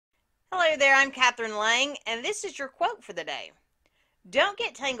Hello there, I'm Kathryn Lang, and this is your quote for the day. Don't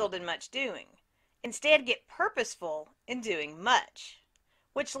get tangled in much doing. Instead, get purposeful in doing much.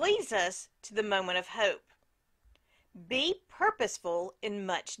 Which leads us to the moment of hope. Be purposeful in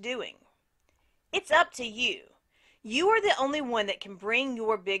much doing. It's up to you. You are the only one that can bring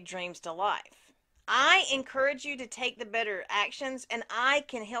your big dreams to life. I encourage you to take the better actions, and I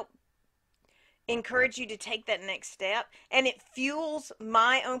can help encourage you to take that next step, and it fuels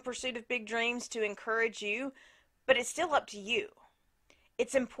my own pursuit of big dreams to encourage you, but it's still up to you.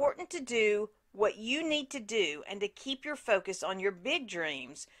 It's important to do what you need to do and to keep your focus on your big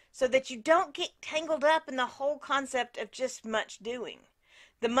dreams so that you don't get tangled up in the whole concept of just much doing,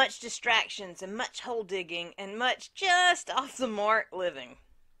 the much distractions and much hole digging and much just off the mark living.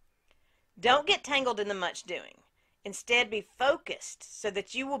 Don't get tangled in the much doing. Instead, be focused so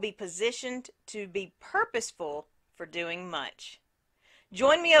that you will be positioned to be purposeful for doing much.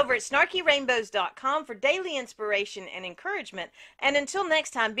 Join me over at snarkyrainbows.com for daily inspiration and encouragement. And until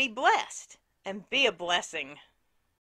next time, be blessed and be a blessing.